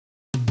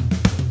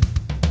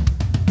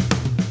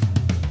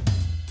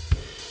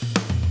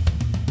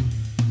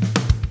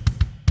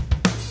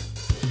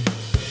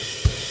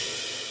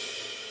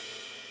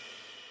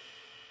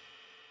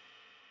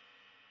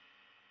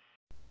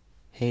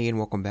Hey, and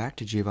welcome back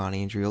to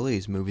Giovanni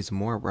Andreoli's Movies and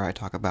More, where I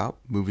talk about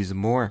movies and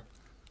more.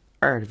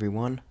 Alright,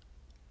 everyone,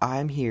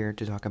 I'm here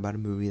to talk about a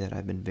movie that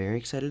I've been very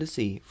excited to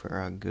see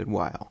for a good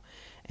while.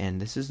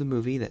 And this is the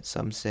movie that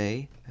some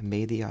say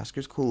made the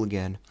Oscars cool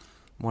again.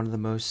 One of the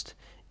most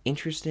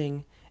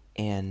interesting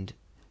and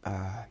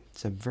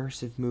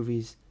subversive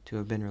movies to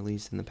have been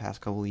released in the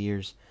past couple of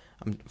years.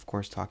 I'm, of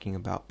course, talking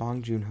about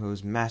Bong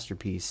Joon-ho's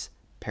masterpiece,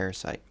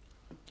 Parasite.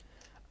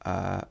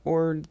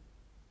 Or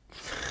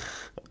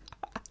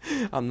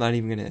I'm not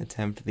even gonna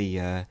attempt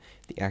the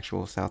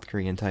actual South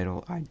Korean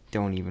title. I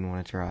don't even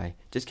want to try.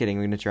 Just kidding.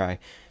 I'm gonna try.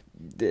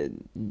 The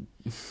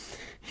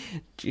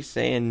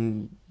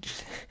Jisayan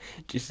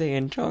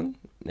Jisayan Chung.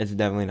 It's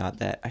definitely not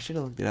that. I should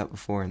have looked it up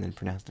before and then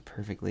pronounced it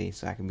perfectly,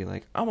 so I can be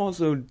like, I'm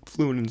also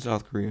fluent in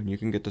South Korean. You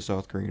can get the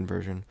South Korean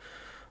version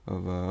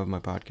of my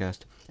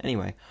podcast.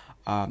 Anyway,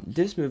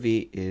 this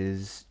movie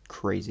is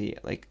crazy.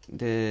 Like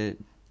the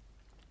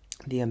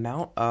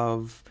amount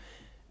of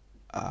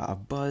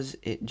buzz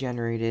it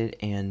generated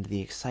and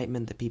the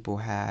excitement that people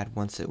had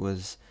once it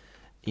was,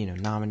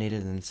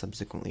 nominated and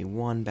subsequently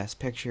won Best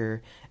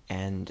Picture,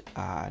 and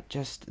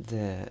just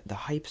the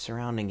hype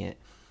surrounding it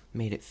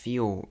made it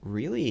feel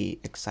really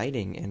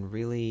exciting and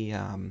really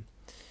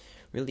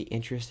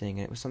interesting.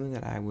 And it was something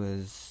that I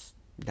was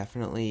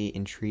definitely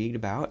intrigued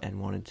about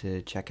and wanted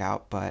to check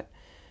out, but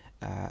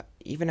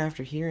even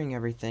after hearing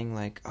everything,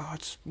 like, oh,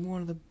 it's one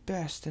of the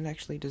best and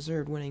actually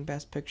deserved winning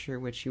Best Picture,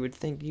 which you would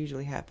think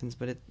usually happens,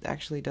 but it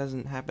actually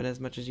doesn't happen as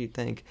much as you'd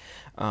think.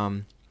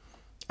 I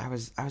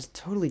was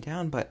totally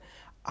down, but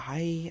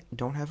I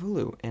don't have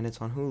Hulu, and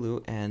it's on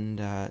Hulu,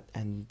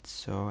 and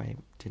so I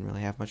didn't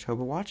really have much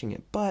hope of watching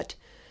it. But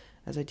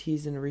as I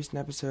teased in a recent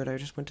episode, I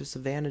just went to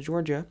Savannah,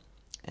 Georgia,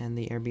 and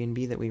the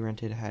Airbnb that we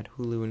rented had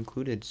Hulu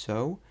included.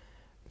 So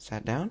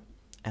sat down,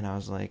 and I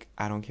was like,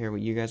 I don't care what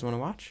you guys want to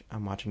watch.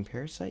 I'm watching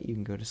Parasite. You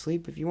can go to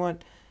sleep if you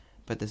want,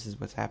 but this is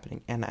what's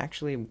happening. And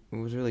actually, it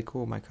was really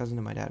cool. My cousin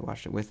and my dad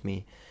watched it with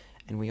me,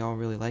 and we all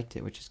really liked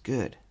it, which is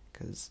good,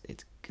 because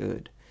it's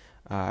good.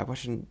 I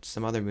watched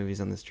some other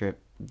movies on this trip.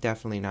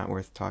 Definitely not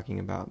worth talking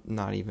about.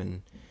 Not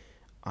even,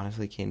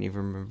 honestly, can't even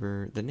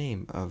remember the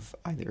name of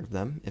either of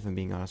them, if I'm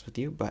being honest with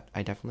you, but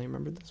I definitely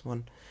remember this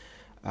one.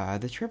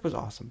 The trip was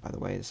awesome, by the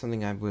way. It's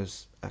something I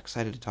was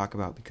excited to talk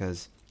about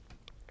because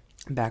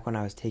back when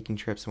I was taking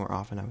trips more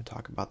often, I would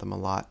talk about them a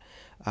lot,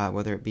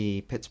 whether it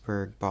be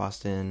Pittsburgh,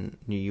 Boston,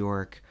 New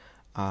York,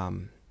 a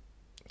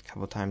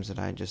couple of times that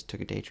I just took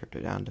a day trip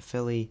down to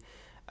Philly.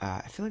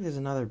 I feel like there's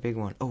another big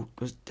one. Oh,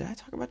 did I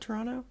talk about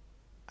Toronto?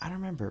 I don't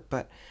remember,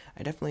 but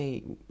I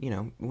definitely,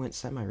 went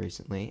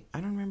semi-recently. I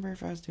don't remember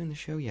if I was doing the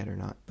show yet or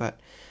not, but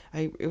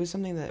it was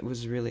something that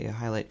was really a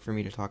highlight for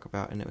me to talk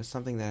about, and it was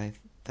something that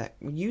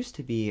used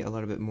to be a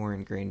little bit more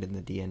ingrained in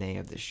the DNA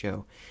of the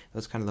show. It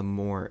was kind of the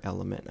more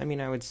element. I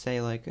mean, I would say,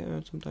 like,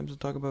 sometimes I'll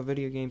talk about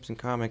video games and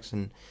comics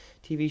and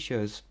TV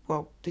shows.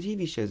 Well, the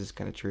TV shows is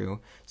kind of true,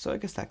 so I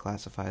guess that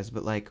classifies,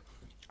 but, like,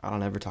 I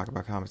don't ever talk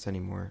about comics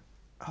anymore.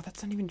 Oh,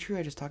 that's not even true.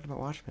 I just talked about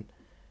Watchmen.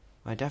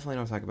 Well, I definitely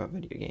don't talk about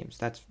video games.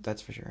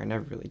 That's for sure. I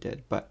never really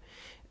did. But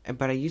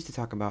I used to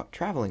talk about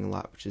traveling a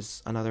lot, which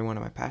is another one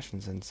of my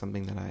passions and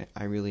something that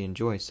I really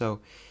enjoy. So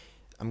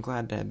I'm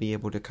glad to be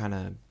able to kind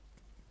of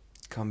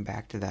come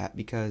back to that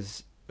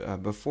because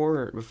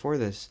before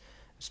this was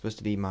supposed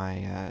to be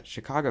my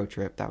Chicago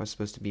trip. That was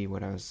supposed to be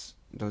that was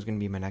going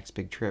to be my next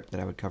big trip that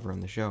I would cover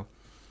on the show.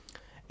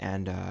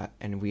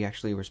 And we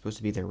actually were supposed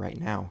to be there right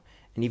now.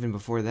 And even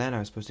before then, I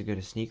was supposed to go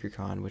to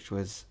SneakerCon, which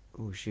was,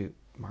 oh shoot,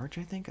 March,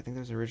 I think. I think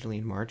that was originally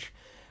in March.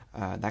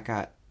 That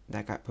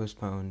got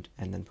postponed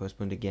and then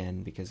postponed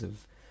again because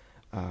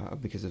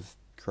of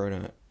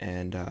Corona.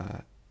 And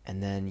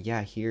then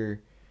yeah,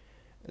 here,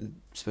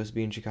 supposed to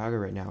be in Chicago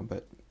right now,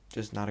 but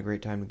just not a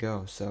great time to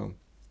go. So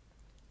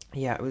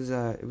yeah, it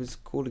was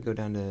cool to go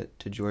down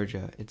to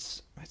Georgia.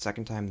 It's my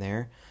second time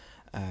there.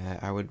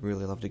 I would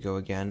really love to go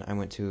again. I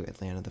went to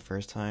Atlanta the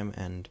first time,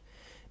 and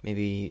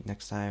maybe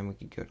next time we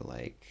could go to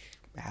like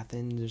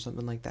Athens or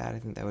something like that. I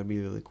think that would be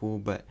really cool.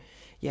 But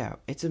yeah,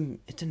 it's an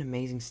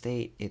amazing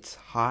state. It's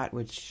hot,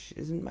 which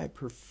isn't my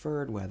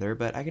preferred weather,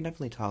 but I can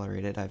definitely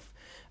tolerate it.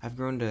 I've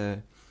grown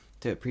to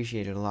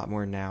appreciate it a lot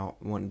more now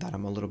that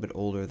I'm a little bit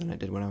older than I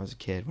did when I was a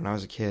kid. When I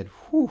was a kid,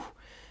 whew,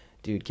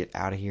 dude, get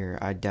out of here.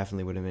 I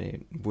definitely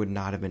would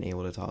not have been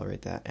able to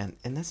tolerate that.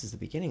 And this is the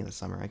beginning of the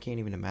summer. I can't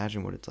even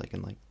imagine what it's like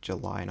in like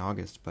July and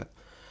August, but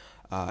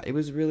it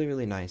was really,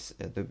 really nice.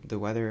 The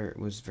weather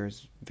was very,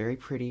 very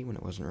pretty when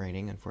it wasn't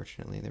raining.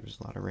 Unfortunately, there was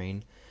a lot of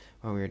rain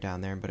while we were down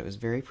there, but it was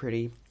very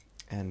pretty.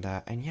 And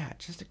yeah,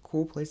 it's just a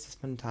cool place to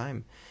spend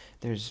time.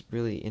 There's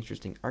really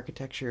interesting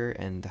architecture,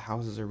 and the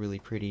houses are really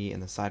pretty,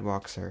 and the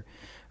sidewalks are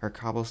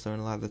cobblestone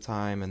a lot of the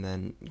time. And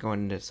then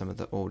going into some of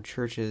the old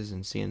churches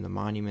and seeing the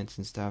monuments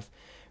and stuff,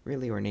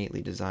 really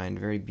ornately designed,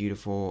 very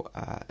beautiful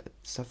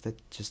stuff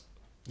that just,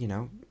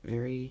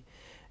 very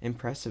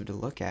impressive to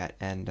look at.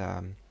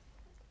 And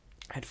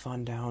had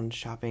fun down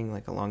shopping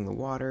like along the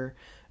water.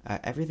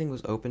 Everything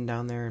was open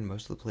down there, and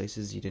most of the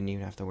places you didn't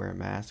even have to wear a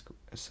mask.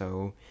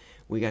 So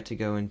we got to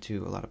go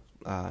into a lot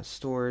of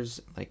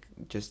stores, like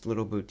just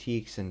little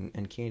boutiques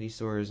and candy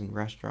stores and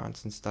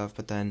restaurants and stuff.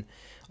 But then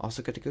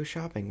also got to go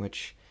shopping,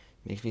 which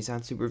makes me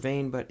sound super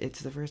vain, but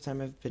it's the first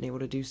time I've been able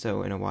to do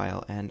so in a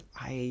while, and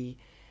I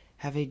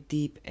have a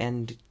deep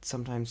and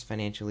sometimes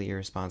financially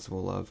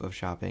irresponsible love of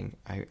shopping.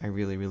 I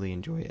really, really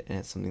enjoy it, and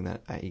it's something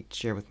that I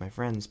share with my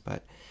friends,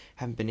 but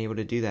haven't been able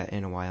to do that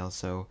in a while,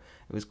 so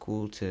it was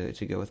cool to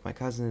go with my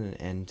cousin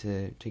and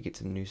to get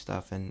some new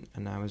stuff, and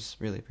I was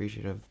really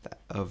appreciative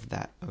of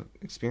that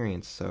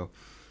experience, so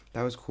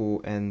that was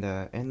cool, and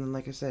then,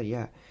 like I said,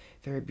 yeah,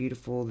 very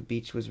beautiful. The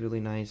beach was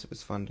really nice. It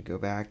was fun to go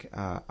back.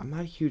 I'm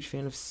not a huge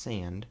fan of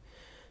sand,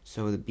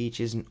 so the beach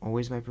isn't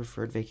always my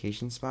preferred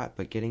vacation spot,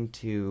 but getting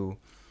to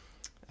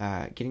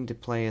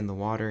play in the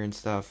water and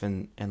stuff,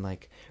 and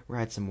like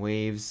ride some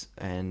waves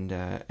and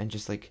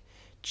just like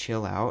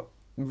chill out,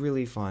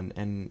 really fun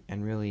and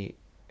really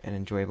an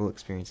enjoyable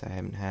experience I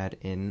haven't had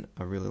in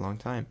a really long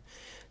time.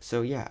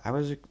 So yeah, I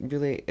was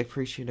really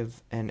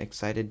appreciative and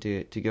excited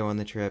to go on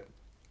the trip,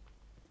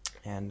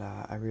 and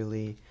I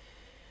really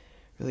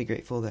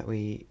grateful that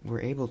we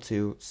were able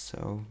to.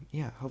 So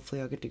yeah,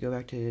 hopefully I'll get to go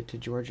back to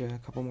Georgia a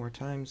couple more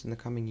times in the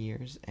coming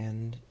years,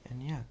 and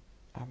yeah,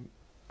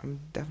 I'm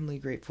definitely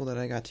grateful that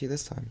I got to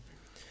this time.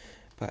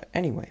 But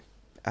anyway,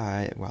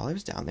 while I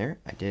was down there,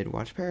 I did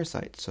watch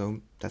Parasite, so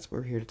that's what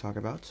we're here to talk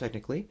about,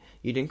 technically.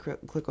 You didn't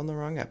click on the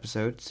wrong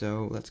episode,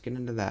 so let's get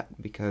into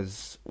that,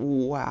 because,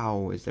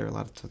 wow, is there a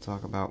lot to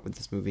talk about with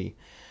this movie.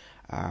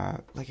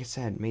 Like I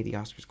said, made the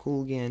Oscars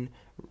cool again,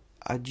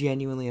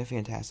 genuinely a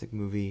fantastic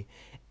movie,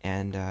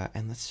 and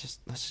let's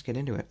just get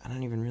into it. I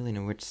don't even really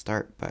know where to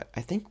start, but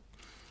I think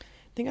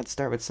I'd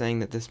start with saying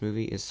that this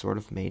movie is sort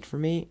of made for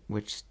me,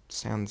 which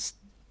sounds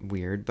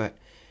weird, but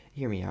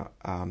hear me out.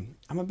 I'm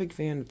a big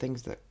fan of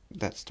things that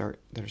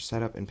are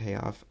set up and pay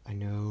off. I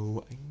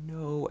know,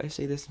 I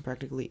say this in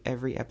practically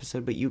every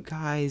episode, but you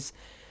guys,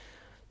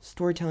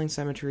 storytelling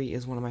symmetry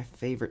is one of my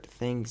favorite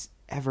things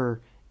ever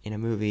in a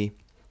movie.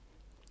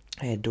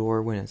 I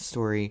adore when a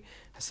story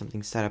has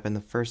something set up in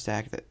the first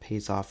act that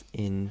pays off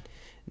in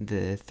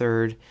the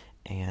third,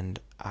 and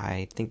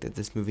I think that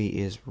this movie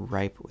is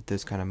ripe with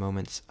those kind of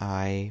moments.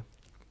 I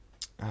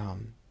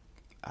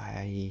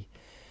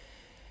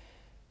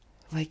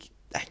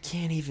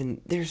can't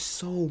even, there's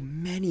so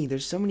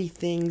many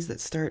things that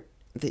start,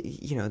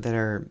 that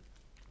are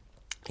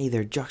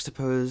either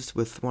juxtaposed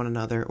with one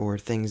another, or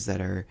things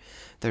that are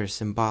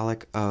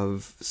symbolic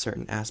of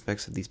certain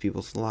aspects of these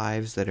people's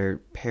lives that are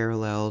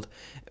paralleled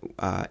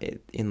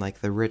in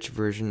like the rich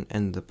version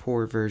and the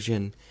poor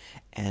version.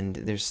 And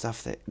there's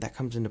stuff that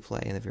comes into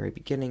play in the very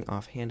beginning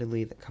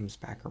offhandedly that comes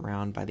back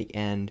around by the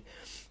end.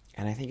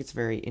 And I think it's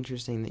very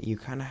interesting that you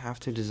kind of have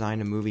to design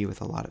a movie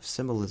with a lot of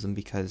symbolism,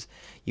 because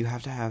you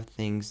have to have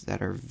things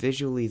that are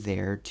visually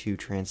there to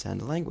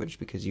transcend language,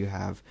 because you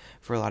have,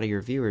 for a lot of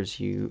your viewers,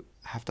 you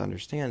have to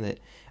understand that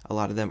a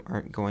lot of them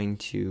aren't going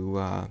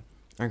to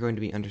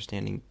be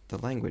understanding the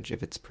language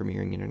if it's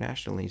premiering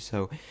internationally.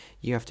 So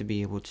you have to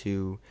be able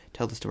to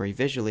tell the story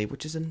visually,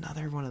 which is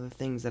another one of the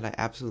things that I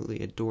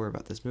absolutely adore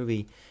about this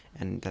movie,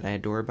 and that I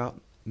adore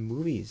about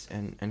movies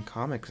and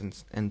comics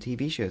and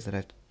TV shows that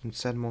I've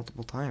said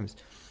multiple times.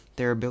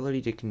 Their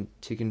ability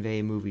to convey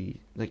a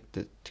movie,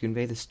 to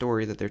convey the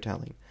story that they're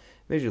telling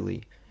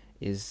visually,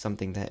 is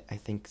something that I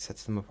think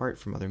sets them apart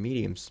from other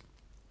mediums.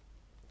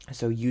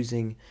 So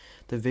using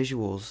the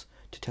visuals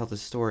to tell the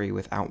story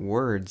without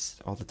words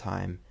all the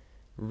time,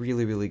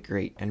 really, really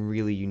great and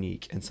really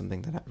unique, and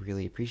something that I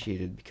really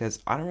appreciated, because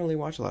I don't really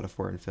watch a lot of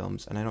foreign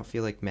films, and I don't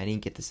feel like many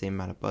get the same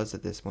amount of buzz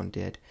that this one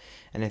did.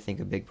 And I think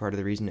a big part of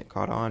the reason it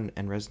caught on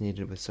and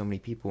resonated with so many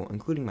people,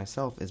 including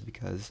myself, is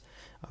because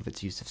of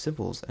its use of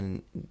symbols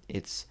and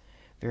its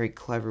very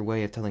clever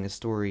way of telling a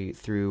story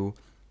through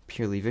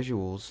purely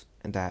visuals,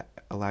 and that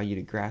allow you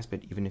to grasp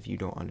it even if you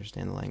don't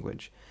understand the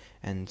language.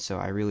 And so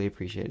I really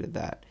appreciated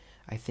that.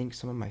 I think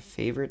some of my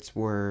favorites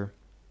were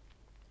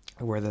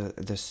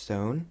the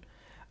stone,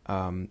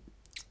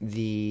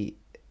 the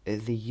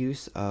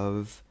use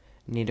of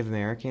Native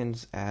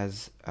Americans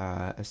as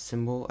a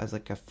symbol, as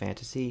like a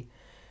fantasy,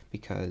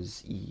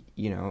 because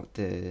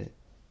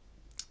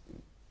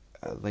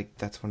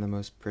that's one of the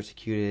most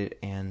persecuted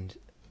and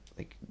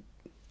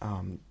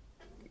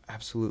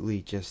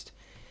absolutely just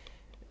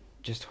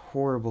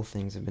horrible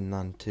things have been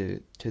done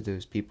to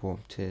those people,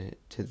 to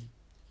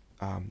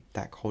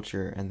that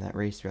culture and that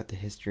race throughout the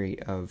history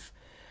of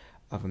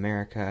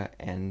America,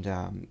 and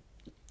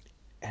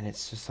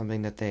it's just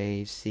something that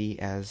they see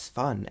as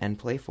fun and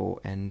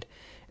playful, and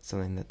it's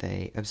something that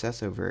they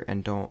obsess over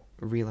and don't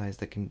realize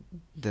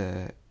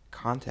the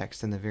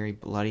context and the very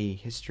bloody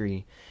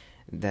history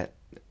that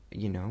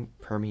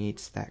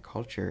permeates that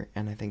culture.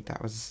 And I think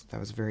that was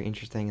very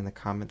interesting, and the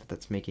comment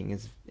that's making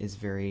is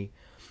very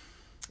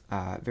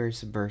very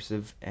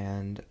subversive,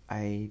 and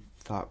I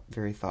thought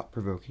very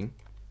thought-provoking.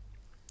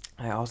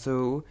 I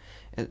also,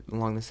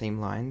 along the same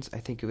lines, I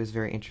think it was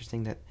very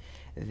interesting that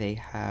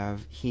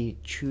he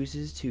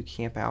chooses to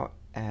camp out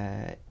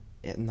at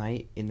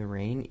night in the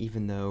rain,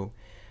 even though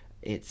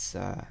it's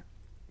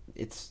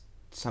it's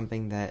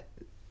something that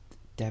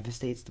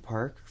devastates the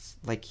parks.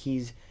 Like,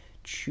 he's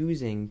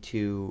choosing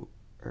to,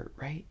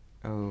 right?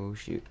 Oh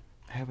shoot,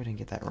 I hope I didn't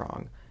get that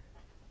wrong.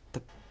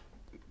 The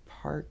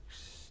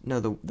parks,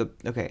 no,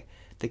 okay.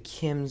 The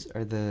Kims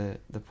are the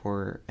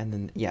poor, and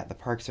then yeah, the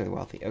Parks are the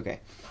wealthy.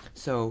 Okay,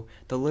 so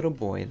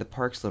the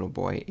Parks little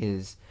boy,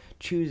 is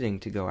choosing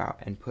to go out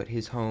and put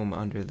his home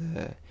under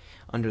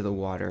the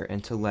water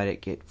and to let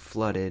it get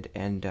flooded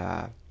and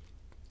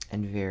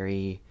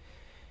very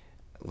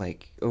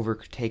like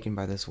overtaken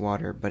by this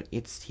water, but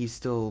he's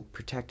still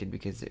protected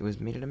because it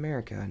was made in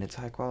America and it's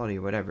high quality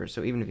or whatever.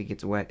 So even if he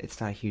gets wet, it's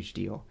not a huge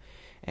deal,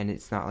 and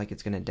it's not like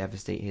it's going to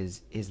devastate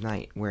his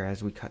night.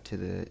 Whereas we cut to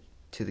the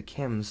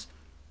Kims,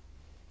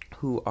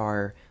 who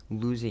are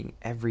losing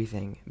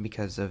everything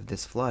because of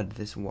this flood,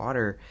 this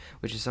water,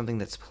 which is something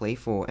that's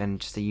playful and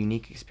just a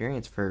unique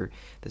experience for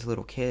this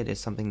little kid, is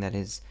something that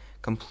is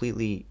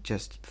completely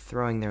just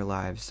throwing their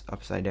lives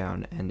upside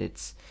down, and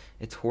it's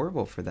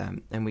horrible for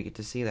them. And we get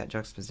to see that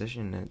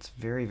juxtaposition, and it's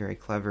very, very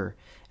clever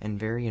and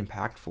very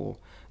impactful.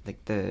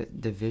 Like, the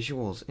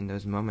visuals in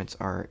those moments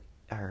are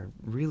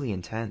really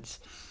intense.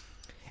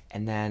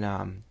 And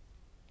then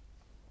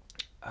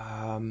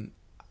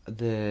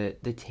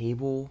the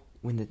table,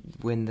 when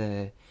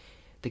the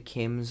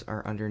Kims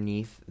are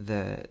underneath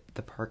the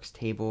Parks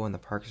table, and the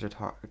Parks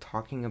are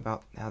talking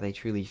about how they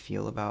truly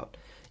feel about,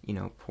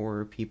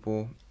 poorer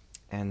people,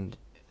 and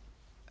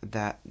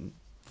that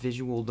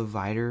visual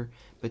divider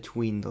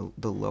between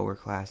the lower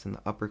class and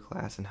the upper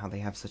class, and how they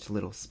have such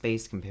little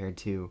space compared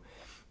to,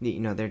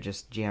 they're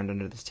just jammed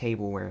under this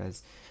table,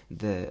 whereas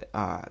the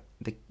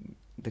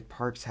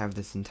Parks have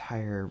this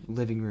entire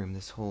living room,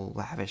 this whole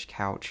lavish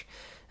couch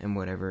and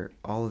whatever.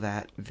 All of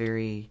that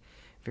very,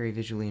 very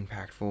visually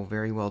impactful,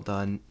 very well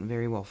done,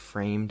 very well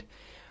framed.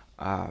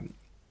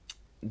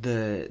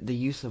 The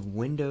use of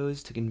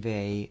windows to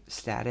convey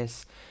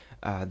status.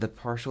 The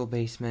partial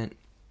basement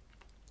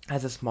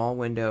has a small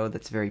window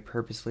that's very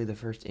purposefully the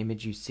first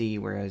image you see,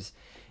 whereas,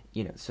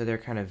 so they're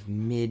kind of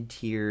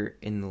mid-tier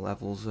in the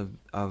levels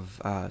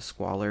of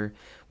squalor,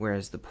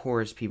 whereas the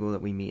poorest people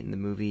that we meet in the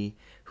movie,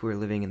 who are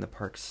living in the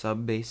park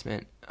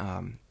sub-basement,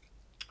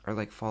 or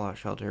like fallout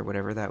shelter,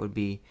 whatever that would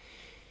be,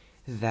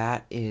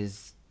 that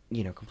is,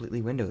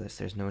 completely windowless.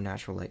 There's no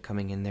natural light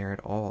coming in there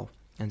at all.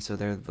 And so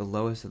they're the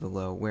lowest of the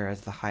low,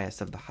 whereas the highest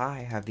of the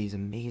high have these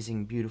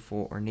amazing,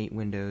 beautiful, ornate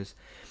windows.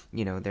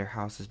 Their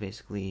house is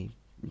basically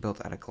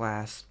built out of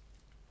glass.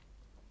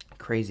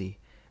 Crazy,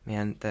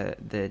 man.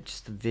 The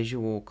just the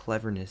visual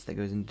cleverness that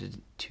goes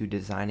into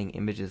designing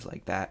images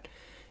like that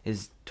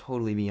is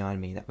totally beyond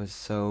me. That was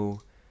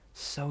so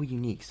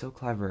unique, so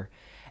clever.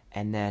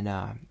 And then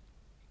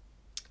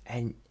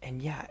and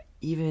yeah,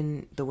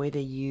 even the way they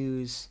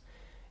use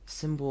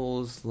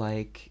symbols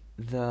like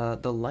the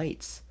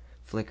lights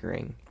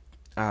flickering,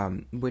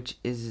 which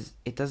is,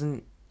 it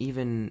doesn't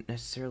even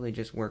necessarily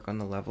just work on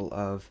the level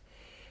of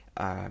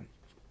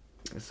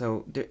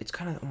it's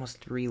kind of almost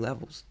three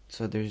levels.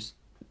 So there's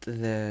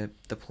the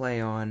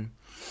play on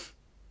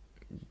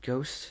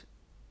ghost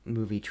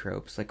movie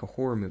tropes, like a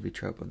horror movie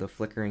trope of the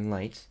flickering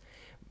lights,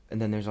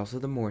 and then there's also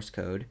the Morse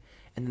code,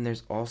 and then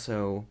there's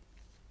also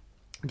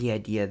the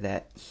idea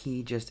that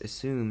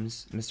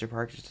Mr.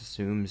 Park just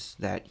assumes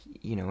that,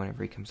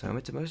 whenever he comes home,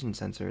 it's a motion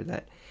sensor,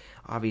 that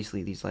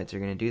obviously these lights are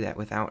going to do that,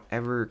 without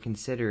ever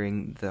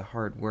considering the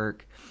hard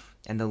work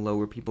and the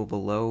lower people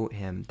below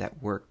him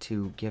that work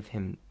to give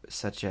him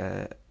such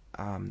a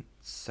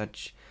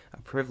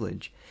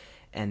privilege.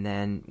 And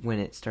then when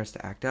it starts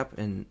to act up,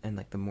 and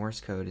like the Morse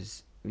code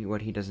is,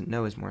 what he doesn't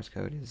know is Morse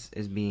code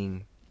is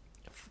being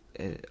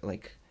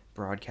like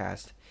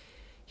broadcast,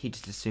 he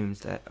just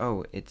assumes that,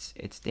 oh,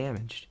 it's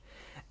damaged.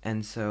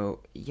 And so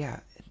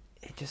yeah,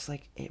 it just,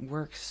 like, it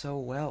works so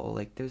well.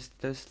 Like,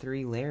 those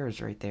three layers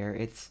right there,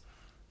 it's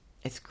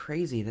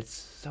crazy. That's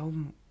so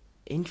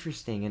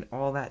interesting, and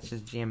all that's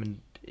just jamming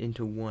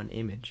into one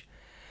image.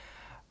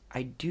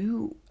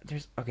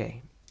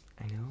 Okay,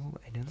 I know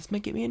this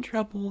might get me in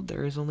trouble.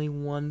 There is only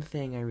one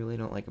thing I really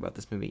don't like about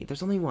this movie.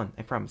 There's only one.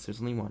 I promise. There's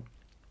only one.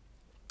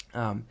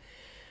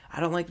 I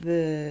don't like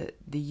the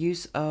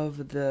use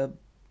of the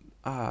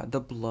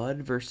blood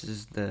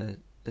versus the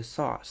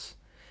sauce.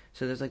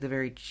 So there's like the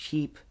very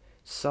cheap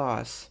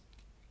sauce,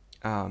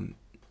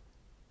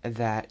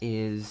 that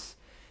is,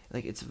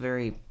 like, it's a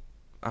very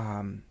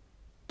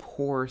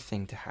poor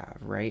thing to have,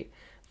 right?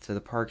 So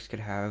the Parks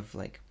could have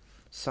like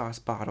sauce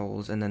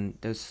bottles, and then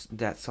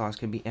that sauce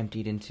could be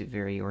emptied into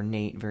very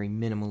ornate, very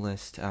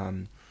minimalist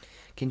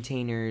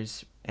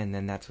containers, and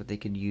then that's what they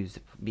could use to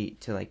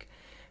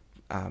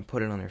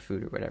put it on their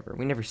food or whatever.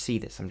 We never see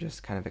this. I'm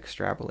just kind of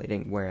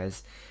extrapolating.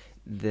 Whereas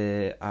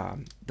the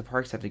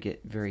Parks have to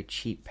get very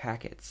cheap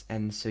packets,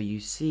 and so you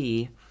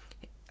see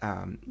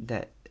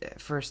that at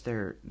first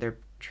they're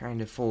trying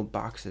to fold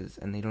boxes,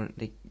 and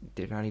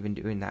they're not even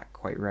doing that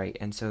quite right,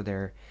 and so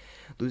they're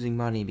losing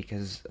money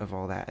because of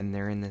all that, and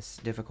they're in this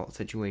difficult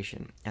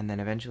situation. And then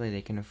eventually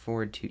they can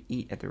afford to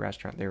eat at the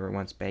restaurant they were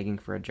once begging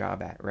for a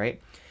job at,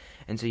 right?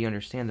 And so you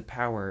understand the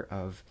power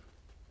of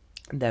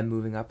them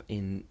moving up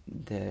in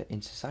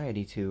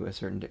society to a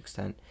certain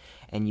extent,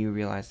 and you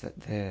realize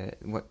that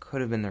what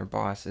could have been their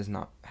boss is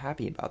not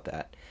happy about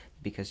that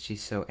because she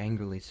so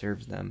angrily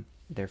serves them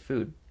their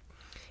food.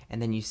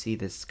 And then you see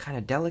this kind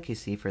of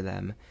delicacy for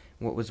them,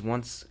 what was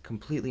once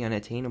completely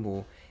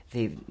unattainable,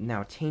 they've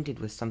now tainted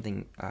with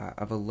something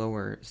of a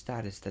lower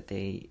status that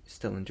they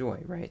still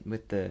enjoy, right?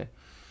 With the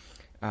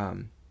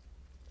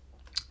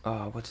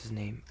what's his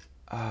name?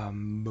 I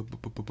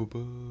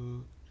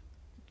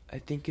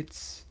think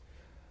it's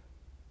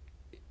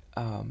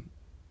oh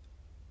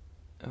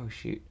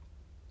shoot.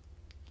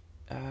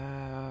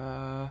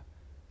 I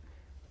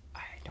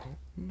don't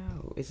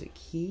know. Is it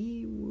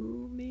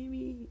Kiwoo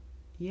maybe?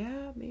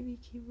 Yeah, maybe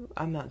Kiwoo.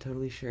 I'm not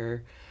totally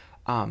sure.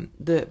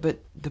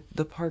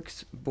 The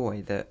Parks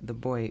boy, the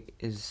boy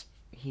is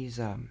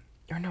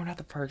or no, not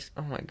the Parks.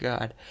 Oh my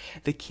god,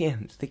 the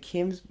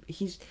Kims.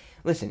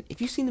 Listen.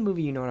 If you've seen the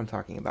movie, you know what I'm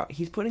talking about.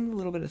 He's putting a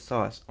little bit of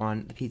sauce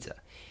on the pizza,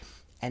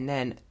 and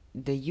then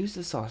they use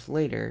the sauce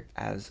later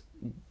as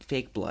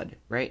fake blood,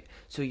 right?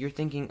 So you're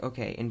thinking,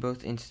 okay, in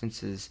both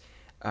instances,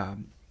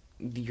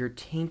 you're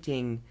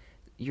tainting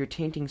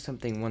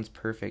something once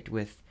perfect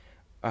with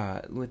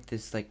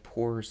this like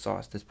poorer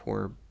sauce, this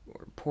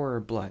poorer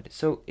blood.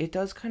 So it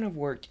does kind of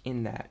work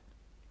in that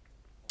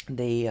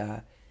they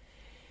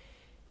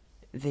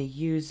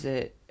use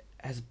it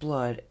as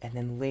blood, and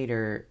then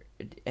later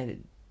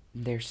and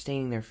they're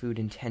staining their food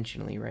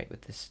intentionally, right,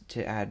 with this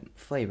to add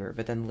flavor.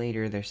 But then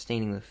later they're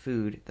staining the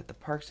food that the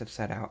Parks have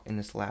set out in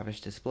this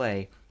lavish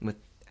display with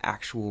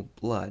actual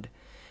blood,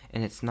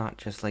 and it's not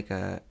just like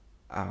a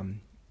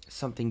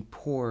something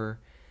poor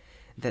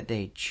that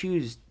they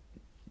choose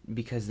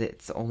because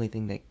it's the only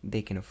thing that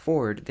they can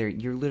afford.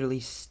 You're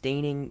literally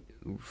staining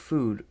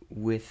food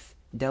with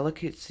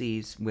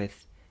delicacies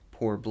with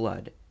poor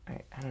blood.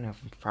 I don't know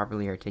if I'm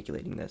properly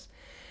articulating this,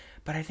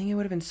 but I think it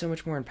would have been so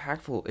much more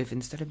impactful if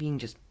instead of being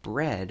just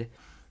bread,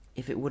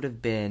 if it would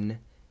have been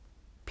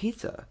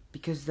pizza,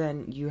 because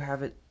then you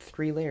have it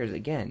 3 layers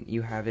again.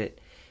 You have it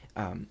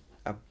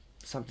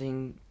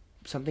something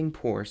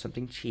poor,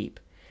 something cheap,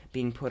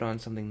 being put on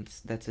something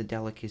that's a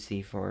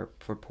delicacy for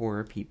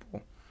poorer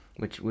people,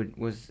 which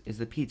is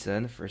the pizza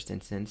in the first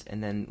instance,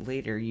 and then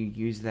later you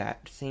use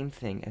that same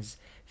thing as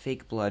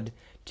fake blood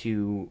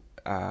to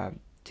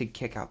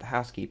kick out the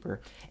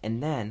housekeeper,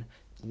 and then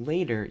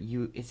later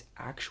it's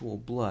actual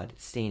blood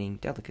staining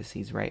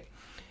delicacies, right?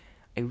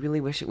 I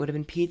really wish it would have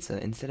been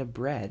pizza instead of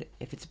bread.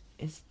 If it's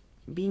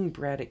being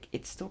bread,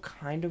 it still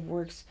kind of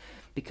works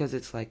because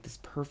it's like this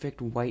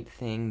perfect white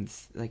thing.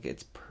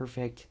 It's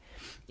perfect,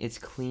 it's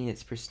clean,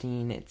 it's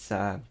pristine, it's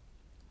a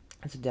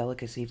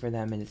delicacy for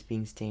them, and it's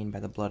being stained by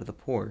the blood of the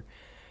poor.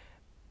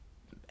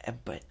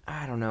 But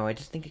I don't know, I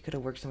just think it could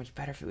have worked so much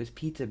better if it was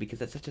pizza, because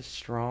that's such a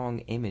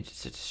strong image,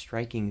 it's such a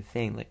striking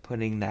thing, like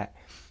putting that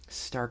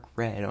stark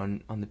red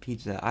on the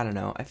pizza. I don't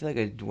know, I feel like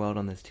I dwelled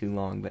on this too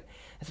long, but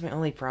that's my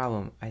only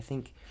problem. I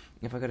think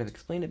if I could have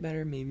explained it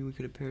better, maybe we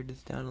could have pared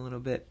this down a little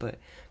bit, but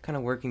kind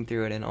of working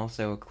through it, and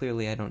also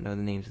clearly I don't know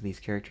the names of these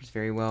characters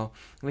very well,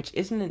 which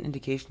isn't an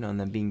indication on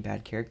them being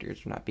bad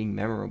characters or not being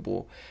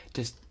memorable.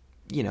 Just,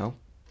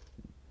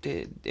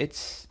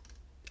 it's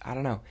I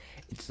don't know.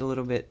 It's a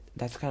little bit.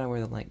 That's kind of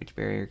where the language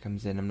barrier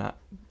comes in. I'm not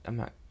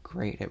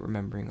great at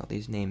remembering all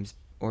these names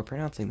or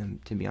pronouncing them,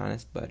 to be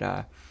honest. But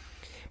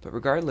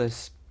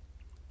regardless,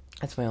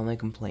 that's my only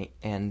complaint.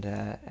 And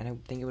I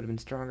think it would have been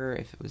stronger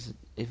if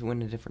it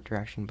went in a different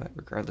direction. But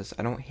regardless,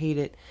 I don't hate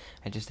it.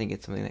 I just think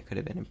it's something that could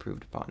have been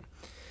improved upon.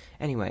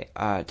 Anyway,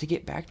 to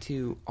get back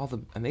to all the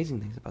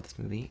amazing things about this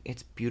movie,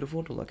 it's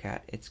beautiful to look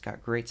at. It's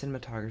got great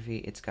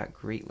cinematography. It's got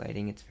great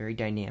lighting. It's very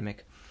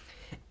dynamic.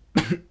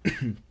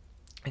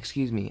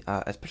 Excuse me,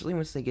 especially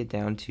once they get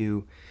down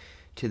to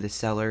the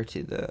cellar,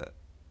 to the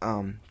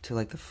to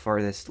like the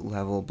farthest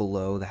level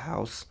below the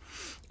house,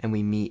 and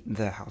we meet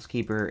the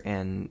housekeeper,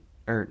 we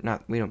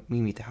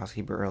meet the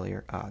housekeeper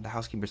earlier, the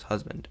housekeeper's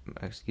husband,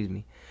 excuse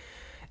me,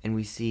 and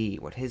we see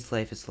what his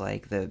life is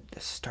like, the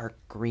stark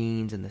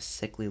greens and the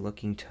sickly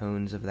looking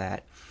tones of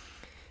that.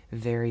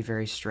 Very,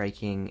 very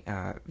striking,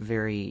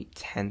 very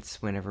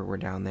tense whenever we're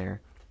down there.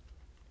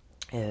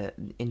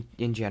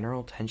 In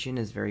general, tension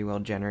is very well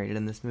generated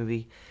in this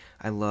movie.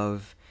 I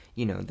love,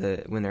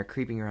 when they're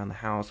creeping around the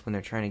house, when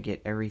they're trying to get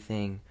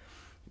everything,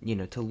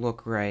 to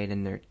look right,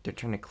 and they're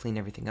trying to clean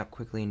everything up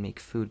quickly and make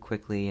food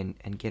quickly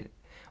and get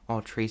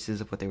all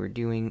traces of what they were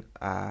doing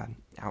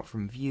out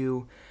from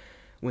view.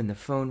 When the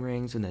phone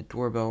rings, when the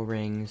doorbell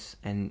rings,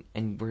 and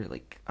we're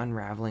like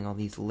unraveling all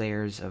these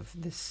layers of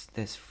this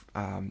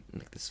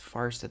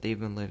farce that they've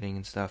been living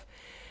and stuff.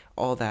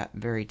 All that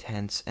very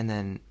tense. And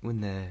then when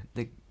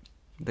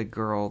the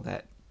girl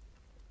that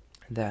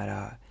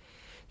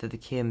the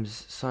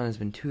Kim's son has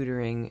been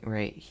tutoring,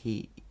 right?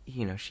 She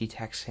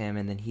texts him,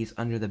 and then he's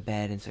under the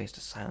bed, and so he has to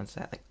silence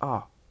that. Like,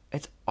 oh,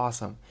 it's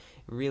awesome.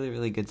 really,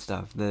 really good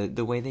stuff.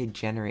 The way they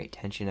generate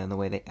tension and the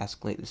way they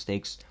escalate the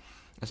stakes,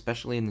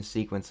 especially in the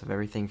sequence of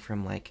everything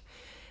from like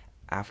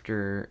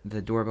after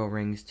the doorbell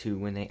rings to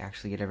when they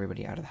actually get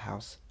everybody out of the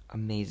house.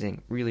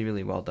 Amazing. Really,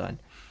 really well done.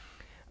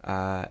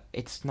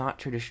 It's not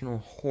traditional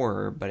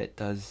horror, but it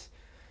does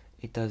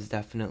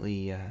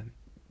definitely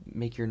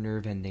make your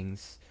nerve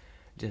endings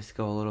just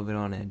go a little bit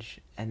on edge.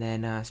 And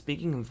then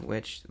speaking of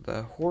which,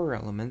 the horror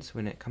elements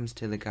when it comes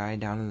to the guy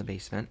down in the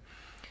basement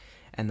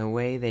and the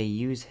way they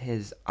use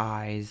his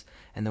eyes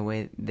and the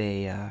way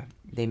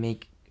they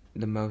make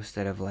the most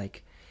out of,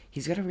 like,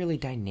 he's got a really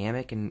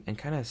dynamic and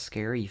kind of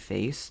scary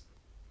face,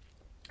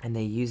 and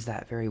they use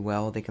that very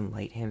well. They can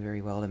light him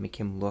very well to make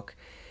him look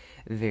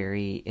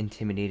very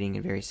intimidating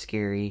and very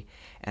scary.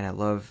 And I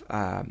love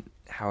how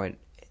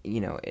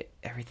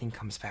everything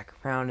comes back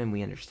around and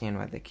we understand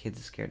why the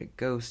kid's scared of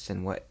ghosts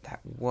and what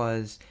that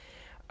was.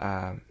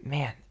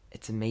 Man,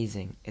 it's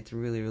amazing. It's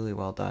really, really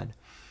well done.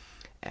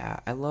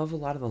 I love a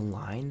lot of the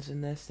lines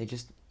in this. They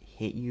just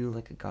hit you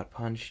like a gut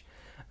punch.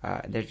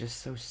 They're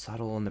just so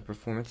subtle, and the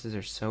performances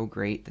are so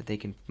great that they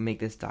can make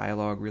this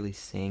dialogue really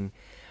sing.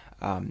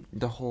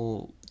 The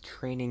whole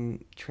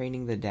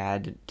training the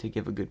dad to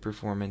give a good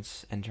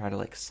performance and try to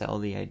like sell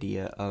the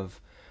idea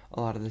of a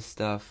lot of this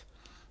stuff,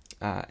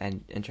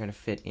 and trying to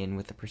fit in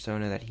with the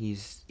persona that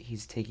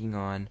he's taking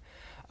on.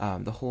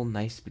 The whole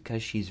nice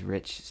because she's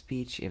rich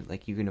speech, if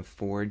like you can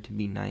afford to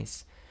be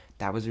nice,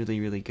 that was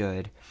really, really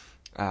good.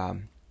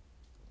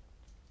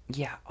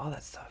 Yeah, all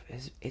that stuff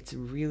it's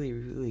really,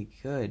 really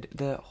good.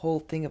 The whole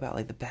thing about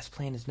like the best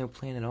plan is no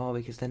plan at all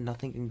because then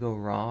nothing can go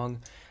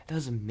wrong. That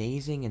was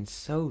amazing and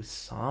so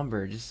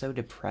somber, just so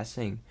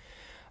depressing.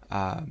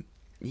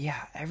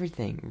 Yeah,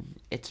 everything.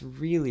 It's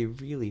really,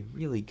 really,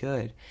 really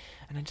good,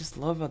 and I just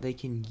love how they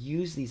can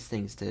use these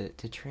things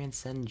to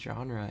transcend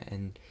genre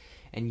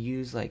and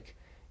use like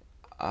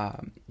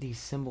these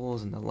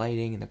symbols and the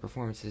lighting and the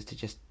performances to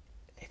just.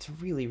 It's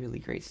really, really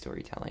great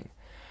storytelling.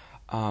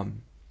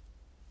 Um,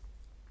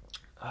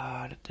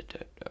 let's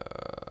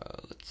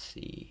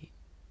see.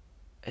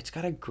 It's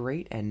got a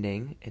great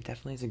ending. It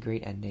definitely has a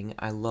great ending.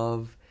 I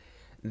love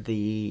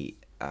the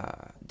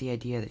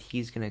idea that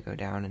he's gonna go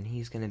down and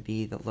he's gonna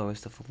be the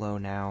lowest of the low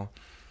now.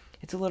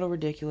 It's a little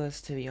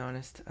ridiculous, to be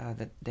honest,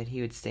 that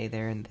he would stay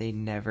there and they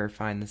never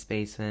find this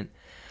basement.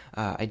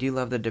 I do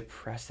love the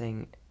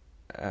depressing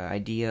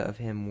idea of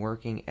him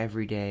working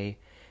every day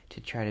to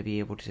try to be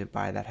able to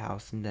buy that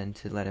house and then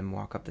to let him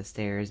walk up the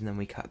stairs, and then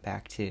we cut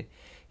back to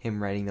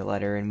him writing the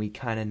letter, and we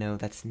kind of know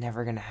that's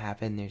never going to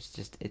happen.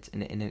 It's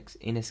an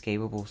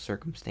inescapable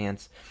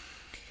circumstance,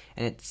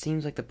 and it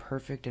seems like the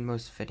perfect and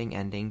most fitting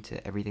ending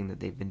to everything that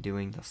they've been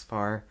doing thus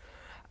far.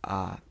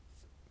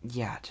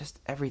 Yeah, just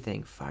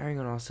everything, firing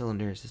on all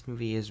cylinders. This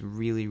movie is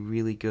really,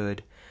 really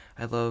good.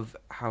 I love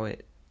how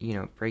it,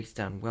 breaks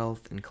down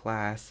wealth and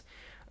class.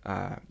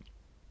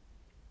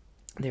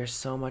 There's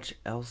so much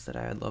else that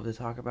I would love to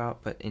talk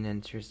about, but in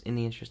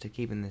the interest of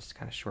keeping this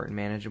kind of short and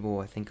manageable,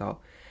 I think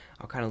I'll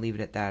kind of leave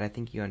it at that. I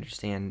think you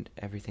understand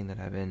everything that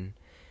I've been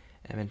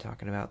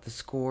talking about. The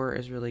score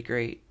is really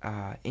great.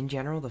 In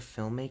general, the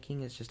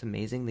filmmaking is just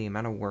amazing. The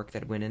amount of work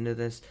that went into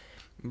this,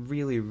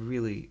 really,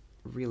 really,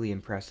 really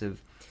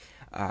impressive.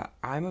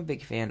 I'm a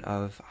big fan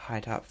of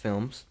High Top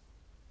Films,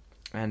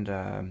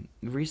 and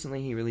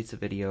recently he released a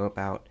video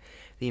about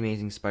The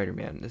Amazing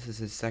Spider-Man. This is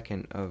his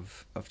second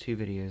of two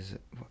videos.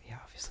 Well, yeah,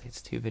 obviously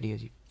it's two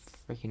videos, you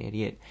freaking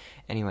idiot.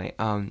 Anyway,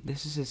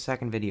 this is his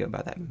second video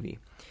about that movie.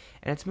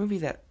 And it's a movie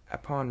that,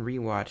 upon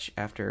rewatch,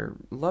 after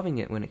loving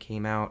it when it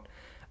came out,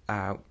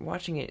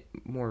 watching it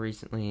more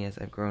recently as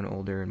I've grown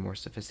older and more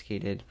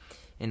sophisticated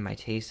in my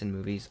taste in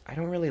movies, I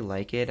don't really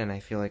like it, and I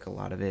feel like a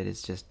lot of it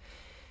is just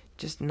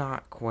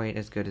not quite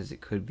as good as it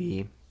could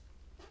be.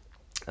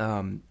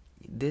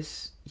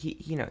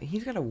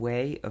 He's got a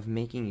way of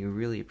making you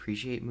really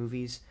appreciate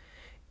movies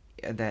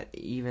that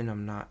even I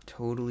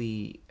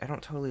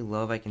don't totally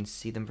love. I can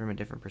see them from a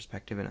different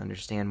perspective and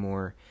understand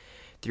more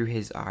through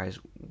his eyes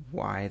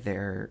why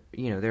there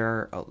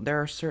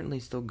are certainly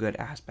still good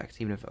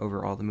aspects, even if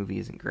overall the movie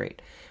isn't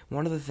great.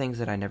 One of the things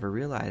that I never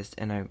realized,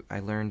 and I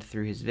learned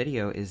through his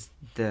video, is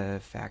the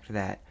fact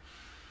that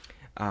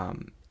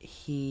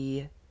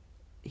he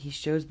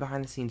shows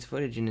behind the scenes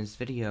footage in his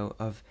video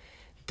of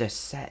the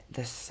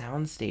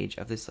sound stage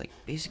of this, like,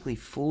 basically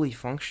fully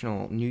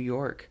functional New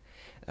York,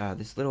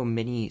 this little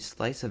mini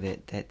slice of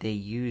it that they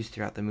use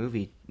throughout the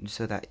movie,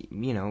 so that,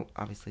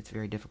 obviously it's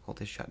very difficult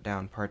to shut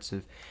down parts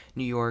of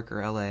New York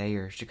or LA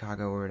or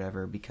Chicago or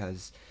whatever,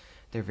 because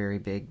they're very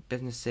big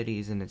business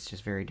cities, and it's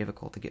just very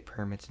difficult to get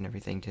permits and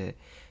everything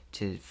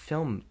to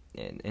film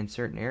in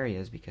certain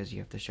areas, because you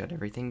have to shut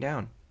everything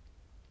down.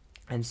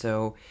 And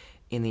so,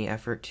 in the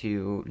effort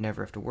to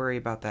never have to worry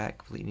about that,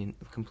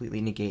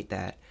 completely negate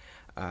that,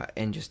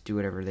 and just do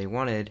whatever they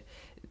wanted,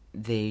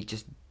 they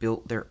just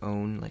built their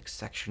own, like,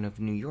 section of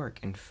New York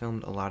and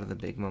filmed a lot of the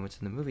big moments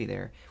in the movie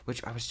there,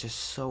 which I was just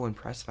so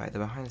impressed by. The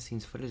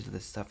behind-the-scenes footage of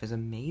this stuff is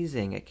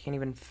amazing. I can't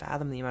even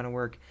fathom the amount of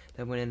work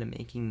that went into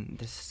making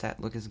this set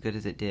look as good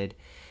as it did,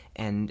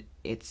 and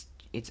it's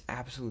it's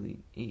absolutely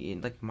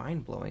like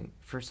mind blowing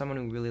for someone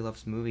who really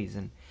loves movies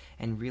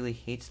and really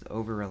hates the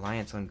over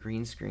reliance on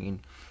green screen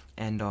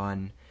and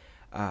on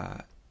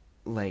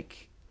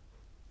like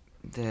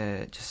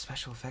the just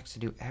special effects to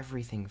do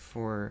everything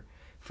for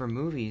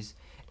movies.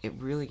 It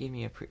really gave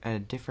me a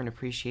different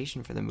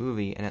appreciation for the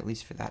movie, and at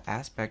least for that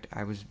aspect,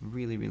 I was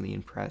really, really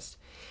impressed.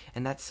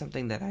 And that's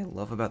something that I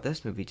love about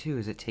this movie, too,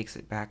 is it takes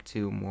it back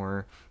to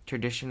more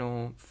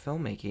traditional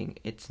filmmaking.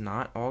 It's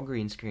not all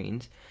green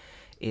screens.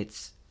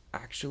 It's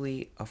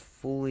actually a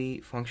fully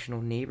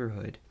functional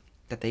neighborhood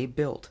that they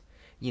built.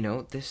 You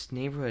know, this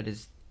neighborhood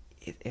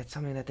it's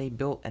something that they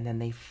built, and then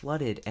they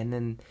flooded, and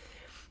then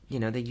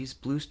they use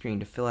blue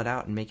screen to fill it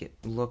out and make it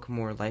look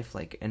more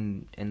lifelike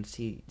and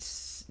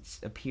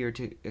appear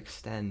to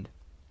extend.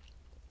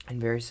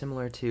 And very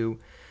similar to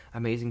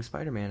Amazing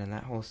Spider-Man and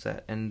that whole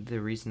set. And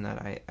the reason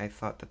that I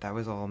thought that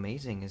was all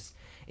amazing is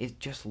it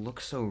just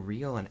looks so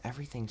real, and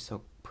everything's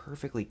so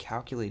perfectly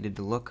calculated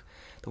to look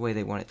the way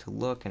they want it to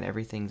look, and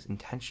everything's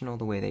intentional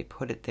the way they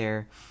put it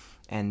there.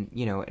 And,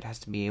 it has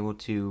to be able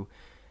to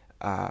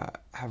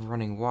have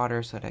running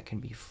water so that it can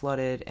be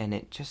flooded, and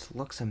it just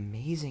looks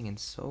amazing and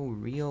so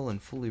real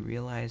and fully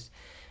realized.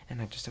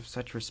 And I just have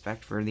such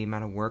respect for the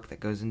amount of work that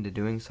goes into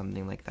doing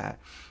something like that.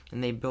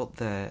 And they built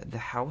the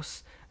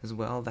house as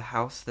well, the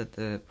house that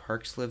the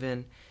Parks live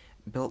in,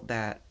 built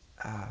that.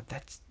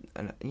 That's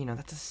a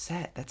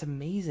set. That's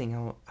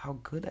amazing how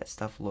good that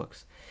stuff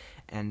looks.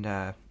 And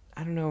I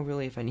don't know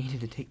really if I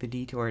needed to take the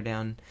detour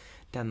down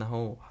the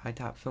whole high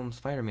top film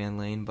Spider-Man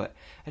lane, but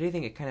I do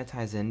think it kind of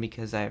ties in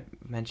because I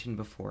mentioned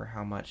before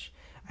how much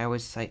I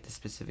always cite the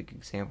specific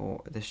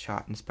example, the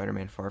shot in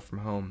Spider-Man Far From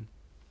Home,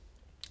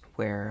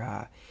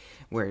 where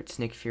it's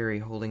Nick Fury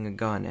holding a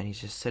gun and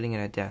he's just sitting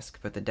at a desk,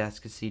 but the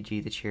desk is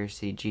CG, the chair is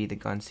CG, the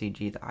gun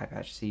CG, the eye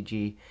patch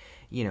CG,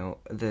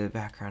 the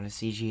background is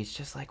CG. It's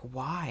just like,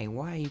 why?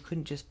 You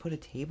couldn't just put a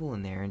table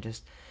in there and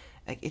just,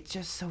 like, it's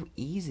just so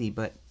easy,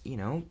 but,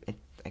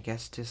 I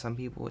guess to some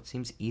people it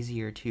seems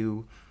easier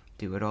to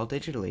do it all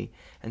digitally.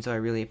 And so I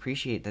really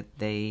appreciate that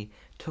they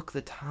took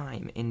the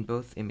time in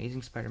both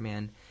Amazing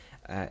Spider-Man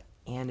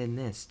and in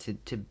this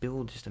to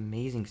build just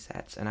amazing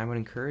sets. And I would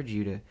encourage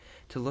you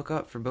to look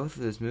up for both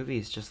of those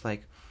movies, just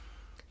like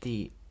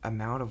the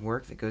amount of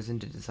work that goes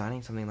into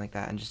designing something like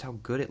that and just how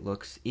good it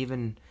looks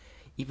even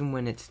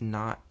when it's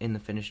not in the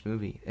finished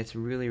movie. It's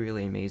really,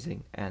 really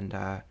amazing. And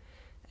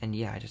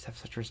yeah, I just have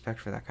such respect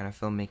for that kind of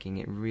filmmaking.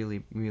 It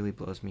really, really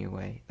blows me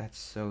away. That's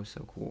so,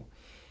 so cool.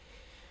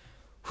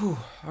 Whew,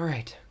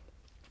 alright.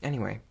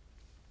 Anyway,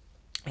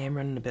 I am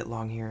running a bit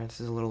long here.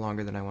 This is a little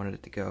longer than I wanted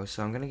it to go,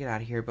 so I'm going to get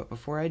out of here. But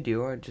before I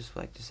do, I'd just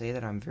like to say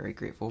that I'm very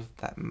grateful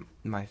that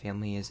my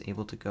family is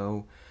able to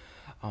go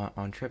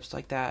on trips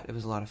like that. It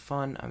was a lot of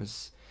fun.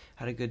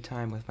 Had a good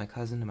time with my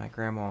cousin and my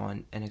grandma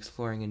and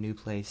exploring a new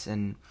place,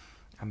 and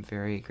I'm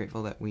very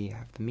grateful that we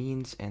have the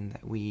means and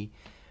that we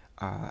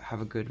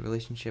have a good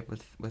relationship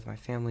with my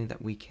family,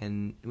 that we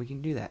can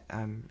do that.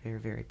 I'm very,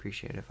 very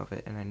appreciative of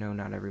it, and I know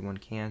not everyone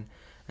can,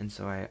 and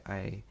so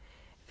I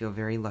feel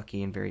very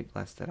lucky and very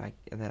blessed that I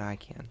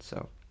can.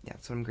 So yeah,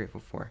 that's what I'm grateful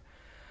for.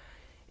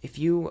 If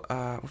you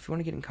want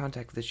to get in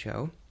contact with the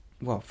show,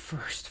 well,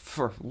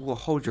 we'll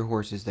hold your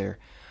horses there.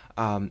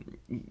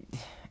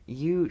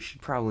 You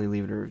should probably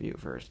leave it a review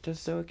first,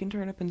 just so it can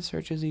turn up in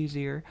searches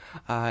easier.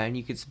 And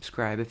you can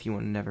subscribe if you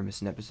want to never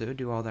miss an episode.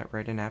 Do all that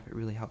right in app. It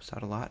really helps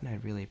out a lot, and I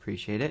really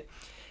appreciate it.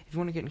 If you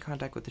want to get in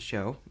contact with the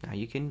show, now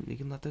you can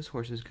let those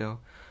horses go.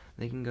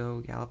 They can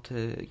go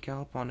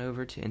gallop on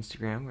over to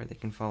Instagram, where they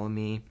can follow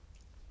me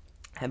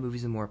at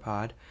Movies and More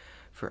Pod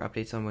for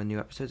updates on when new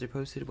episodes are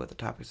posted, what the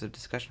topics of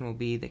discussion will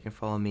be. They can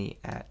follow me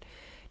at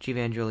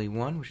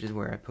Gvangeli1, which is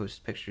where I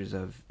post pictures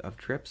of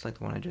trips like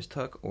the one I just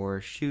took, or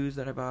shoes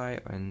that I buy,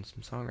 and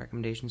some song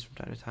recommendations from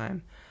time to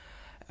time.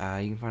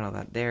 You can find all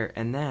that there.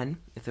 And then,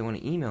 if they want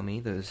to email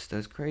me,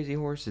 those crazy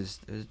horses,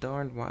 those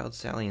darned wild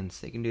stallions,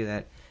 they can do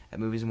that at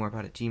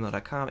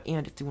moviesandmorepod@gmail.com.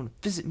 And if they want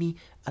to visit me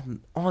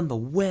on the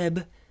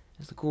web,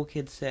 as the cool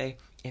kids say,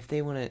 if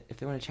they want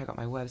to check out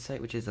my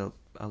website, which is a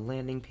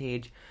landing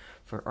page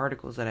for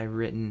articles that I've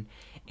written,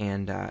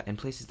 and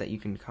places that you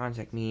can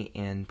contact me,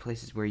 and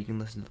places where you can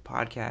listen to the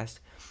podcast,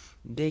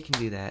 they can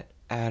do that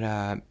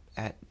at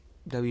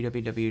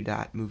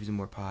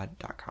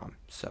www.moviesandmorepod.com.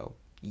 So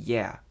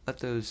yeah, let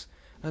those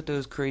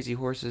crazy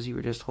horses you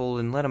were just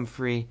holding, let them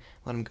free,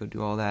 let them go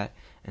do all that,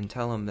 and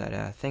tell them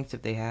that thanks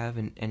if they have,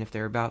 and if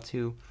they're about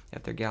to,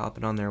 if they're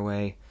galloping on their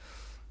way,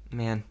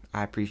 man,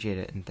 I appreciate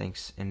it, and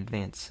thanks in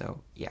advance. So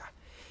yeah.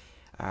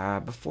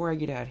 Before I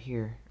get out of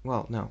here,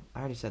 well, no, I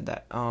already said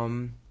that.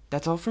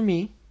 That's all for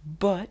me,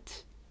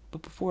 but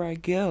before I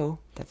go,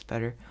 that's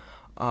better.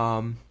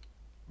 Don't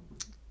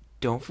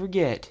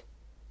forget,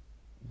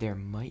 there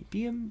might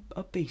be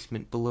a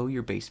basement below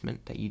your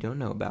basement that you don't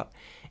know about,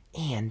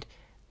 and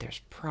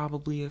there's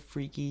probably a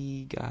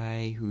freaky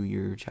guy who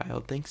your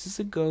child thinks is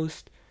a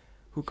ghost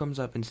who comes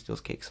up and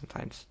steals cake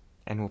sometimes,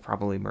 and will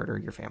probably murder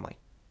your family.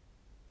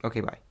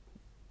 Okay, bye.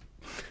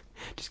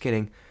 Just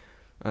kidding.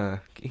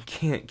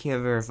 Can't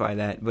verify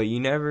that, but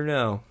you never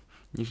know.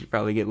 You should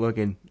probably get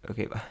looking.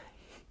 Okay, bye.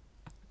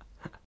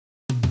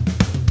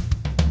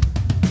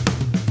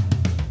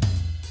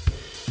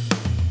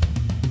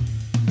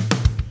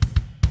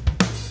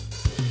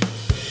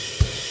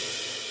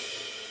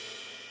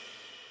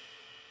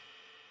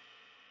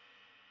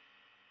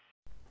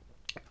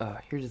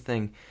 Here's the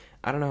thing.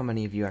 I don't know how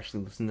many of you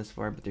actually listen this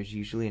far, but there's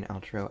usually an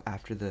outro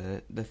after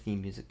the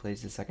theme music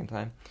plays the second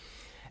time.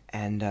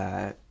 And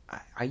I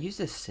used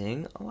to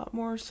sing a lot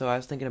more, so I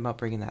was thinking about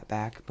bringing that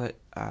back. But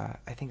I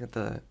think that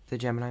the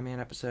Gemini Man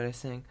episode I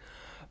sing.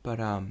 But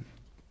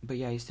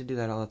yeah, I used to do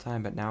that all the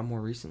time. But now more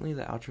recently,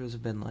 the outros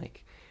have been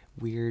like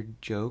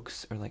weird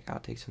jokes or like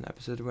outtakes from the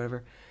episode or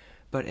whatever.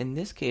 But in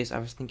this case, I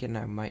was thinking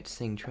I might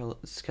sing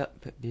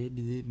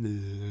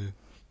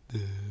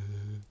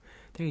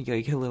there you go,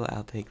 you get a little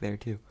outtake there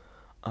too.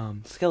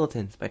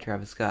 Skeletons by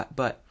Travis Scott,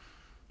 but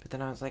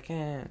then I was like,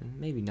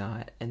 maybe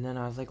not. And then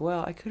I was like,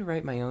 well, I could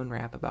write my own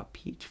rap about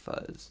Peach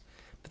Fuzz.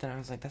 But then I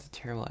was like, that's a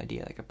terrible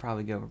idea. That could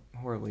probably go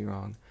horribly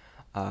wrong.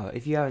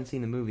 If you haven't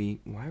seen the movie,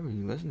 why were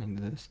you listening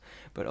to this?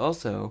 But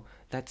also,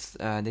 that's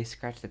they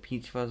scratch the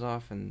Peach Fuzz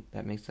off, and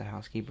that makes the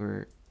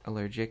housekeeper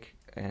allergic,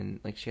 and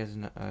like she has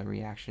a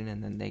reaction,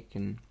 and then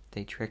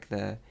they trick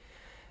the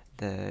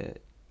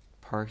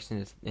parks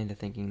into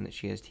thinking that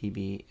she has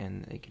TB,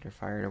 and they get her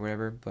fired or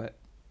whatever. But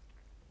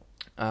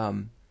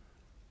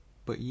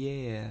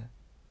yeah,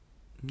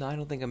 no, I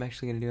don't think I'm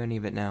actually gonna do any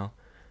of it now.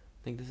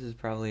 I think this is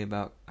probably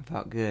about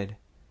good.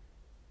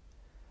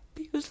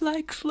 Feels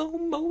like slow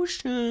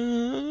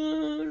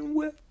motion,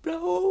 we're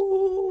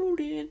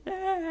floating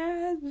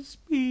at the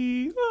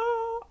speed.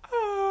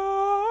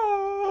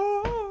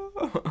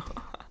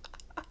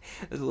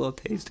 There's a little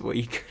taste of what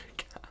you could have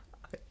got.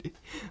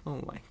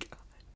 Oh my